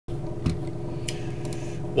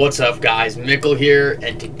What's up, guys? Mikkel here,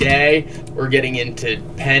 and today we're getting into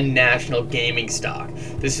Pennnational gaming stock.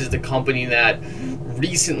 This is the company that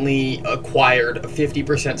recently acquired a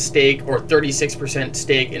 50% stake or 36%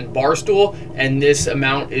 stake in Barstool, and this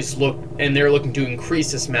amount is they're looking to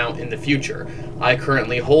increase this amount in the future. I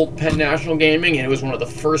currently hold Pennnational Gaming, and it was one of the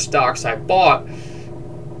first stocks I bought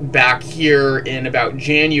back here in about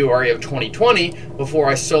January of 2020 before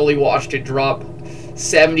I slowly watched it drop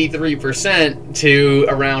 73% to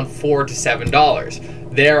around $4 to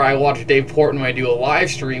 $7. There I watched Dave Portnoy do a live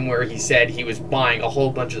stream where he said he was buying a whole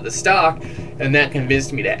bunch of the stock, and that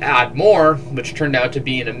convinced me to add more, which turned out to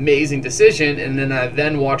be an amazing decision. And then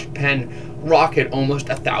I watched Penn rocket almost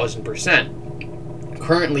 1,000%.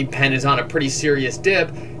 Currently Penn is on a pretty serious dip,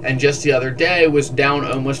 and just the other day was down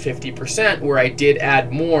almost 50%, where I did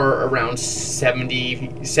add more around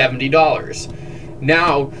 $70.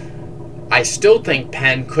 Now I still think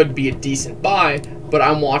Penn could be a decent buy, but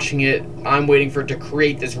I'm watching it. I'm waiting for it to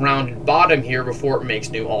create this rounded bottom here before it makes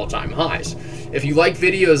new all-time highs. If you like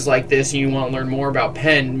videos like this and you want to learn more about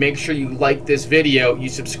Penn, make sure you like this video, you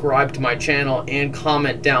subscribe to my channel, and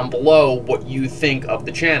comment down below what you think of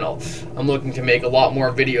the channel. I'm looking to make a lot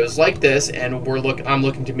more videos like this, and I'm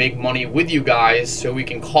looking to make money with you guys so we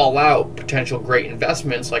can call out potential great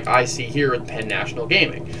investments like I see here at Pennnational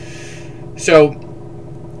Gaming. So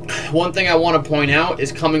one thing I want to point out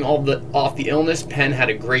is coming off the illness, Penn had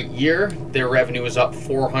a great year. Their revenue was up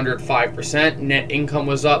 405%, net income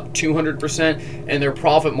was up 200%, and their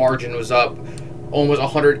profit margin was up almost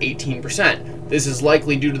 118%. This is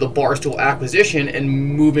likely due to the Barstool acquisition and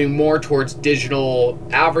moving more towards digital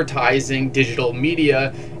advertising, digital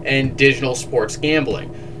media, and digital sports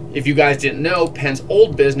gambling. If you guys didn't know, Penn's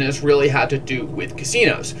old business really had to do with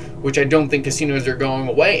casinos, which I don't think casinos are going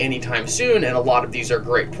away anytime soon, and a lot of these are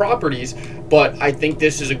great properties, but I think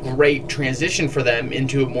this is a great transition for them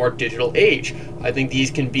into a more digital age. I think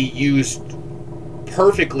these can be used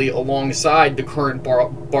perfectly alongside the current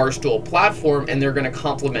Barstool platform, and they're going to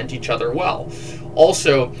complement each other well.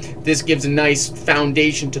 Also, this gives a nice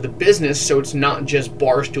foundation to the business, so it's not just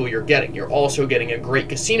Barstool you're getting. You're also getting a great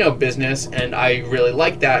casino business, and I really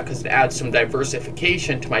like that because it adds some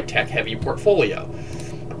diversification to my tech-heavy portfolio.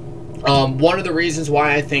 One of the reasons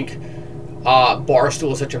why I think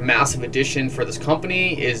Barstool is such a massive addition for this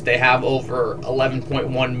company is they have over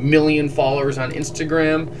 11.1 million followers on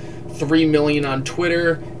Instagram, 3 million on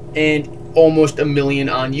Twitter, and almost 1 million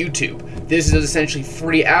on YouTube. This is essentially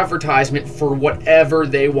free advertisement for whatever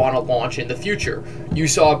they want to launch in the future. You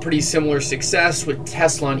saw a pretty similar success with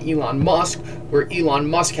Tesla and Elon Musk, where Elon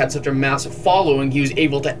Musk had such a massive following, he was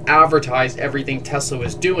able to advertise everything Tesla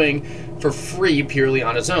was doing for free purely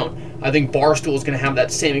on his own. I think Barstool is going to have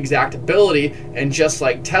that same exact ability, and just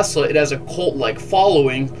like Tesla, it has a cult-like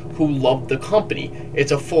following who love the company.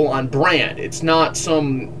 It's a full-on brand. It's not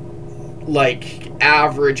some like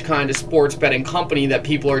average kind of sports betting company that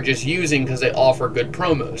people are just using because they offer good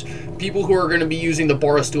promos. People who are going to be using the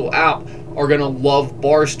Barstool app are going to love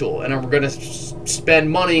Barstool and are going to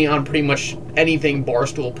spend money on pretty much anything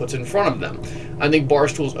Barstool puts in front of them. I think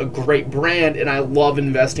Barstool's a great brand, and I love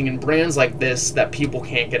investing in brands like this that people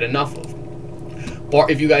can't get enough of.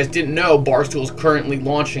 If you guys didn't know, Barstool is currently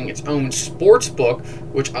launching its own sports book,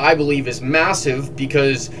 which I believe is massive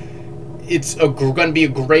because it's going to be a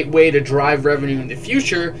great way to drive revenue in the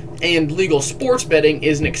future, and legal sports betting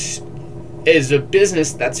is a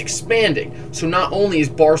business that's expanding. So not only is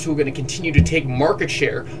Barstool going to continue to take market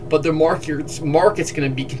share, but the market's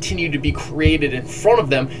going to continue to be created in front of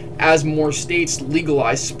them as more states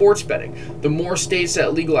legalize sports betting. The more states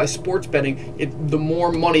that legalize sports betting, the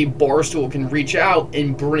more money Barstool can reach out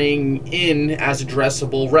and bring in as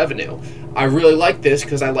addressable revenue. I really like this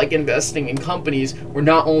because I like investing in companies where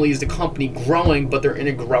not only is the company growing, but they're in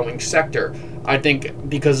a growing sector. I think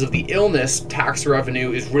because of the illness, tax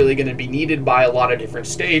revenue is really going to be needed by a lot of different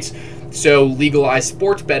states. So legalized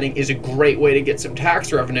sports betting is a great way to get some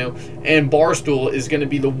tax revenue, and Barstool is going to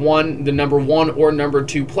be the number one or number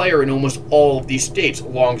two player in almost all of these states,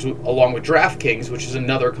 along with DraftKings, which is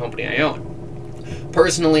another company I own.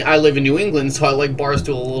 Personally, I live in New England, so I like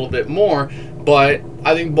Barstool a little bit more, but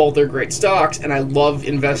I think both are great stocks, and I love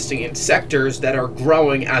investing in sectors that are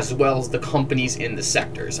growing as well as the companies in the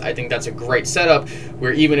sectors. I think that's a great setup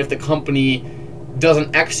where even if the company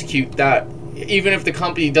doesn't execute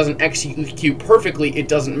perfectly, it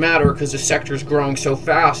doesn't matter because the sector is growing so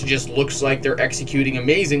fast. It just looks like they're executing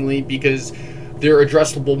amazingly because their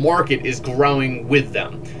addressable market is growing with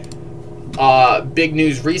them. Big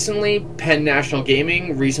news recently, Pennnational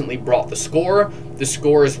Gaming recently brought The Score. The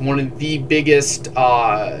Score is one of the biggest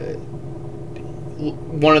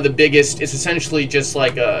one of the biggest. It's essentially just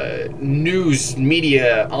like a news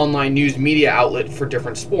media, online news media outlet for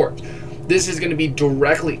different sports. This is going to be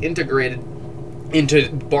directly integrated into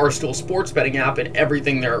Barstool sports betting app and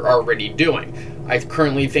everything they're already doing. I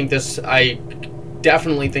definitely think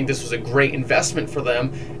this was a great investment for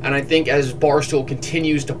them, and I think as Barstool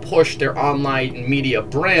continues to push their online media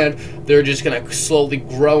brand, they're just going to slowly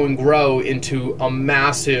grow and grow into a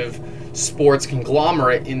massive sports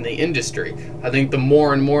conglomerate in the industry. I think the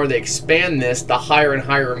more and more they expand this, the higher and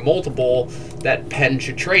higher multiple that Penn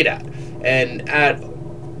should trade at. And at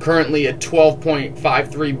currently a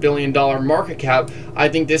 $12.53 billion market cap, I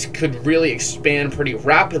think this could really expand pretty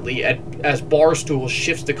rapidly as Barstool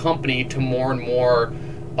shifts the company to more and more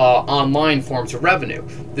online forms of revenue.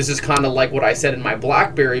 This is kind of like what I said in my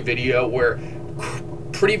BlackBerry video, where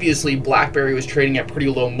previously BlackBerry was trading at pretty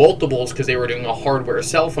low multiples because they were doing a hardware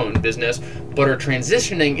cell phone business, but are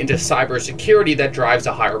transitioning into cybersecurity that drives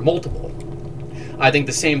a higher multiple. I think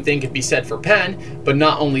the same thing could be said for Penn, but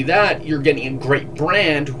not only that, you're getting a great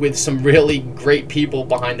brand with some really great people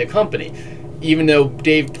behind the company. Even though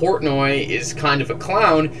Dave Portnoy is kind of a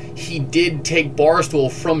clown, he did take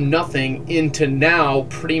Barstool from nothing into now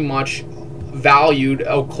pretty much valued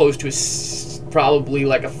close to probably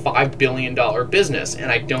like a $5 billion business,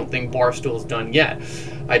 and I don't think Barstool's done yet.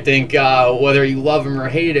 I think whether you love him or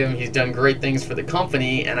hate him, he's done great things for the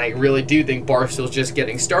company, and I really do think Barstool's just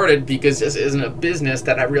getting started, because this isn't a business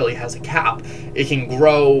that really has a cap. It can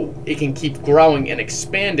grow, it can keep growing and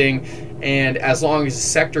expanding, and as long as the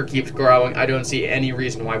sector keeps growing, I don't see any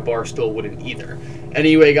reason why Barstool wouldn't either.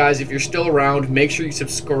 Anyway, guys, if you're still around, make sure you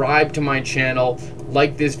subscribe to my channel,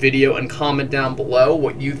 like this video, and comment down below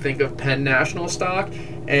what you think of Pennnational stock.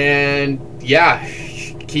 And yeah,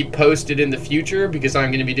 keep posted in the future, because I'm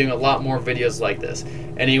going to be doing a lot more videos like this.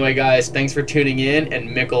 Anyway, guys, thanks for tuning in,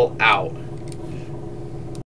 and Mikkel out.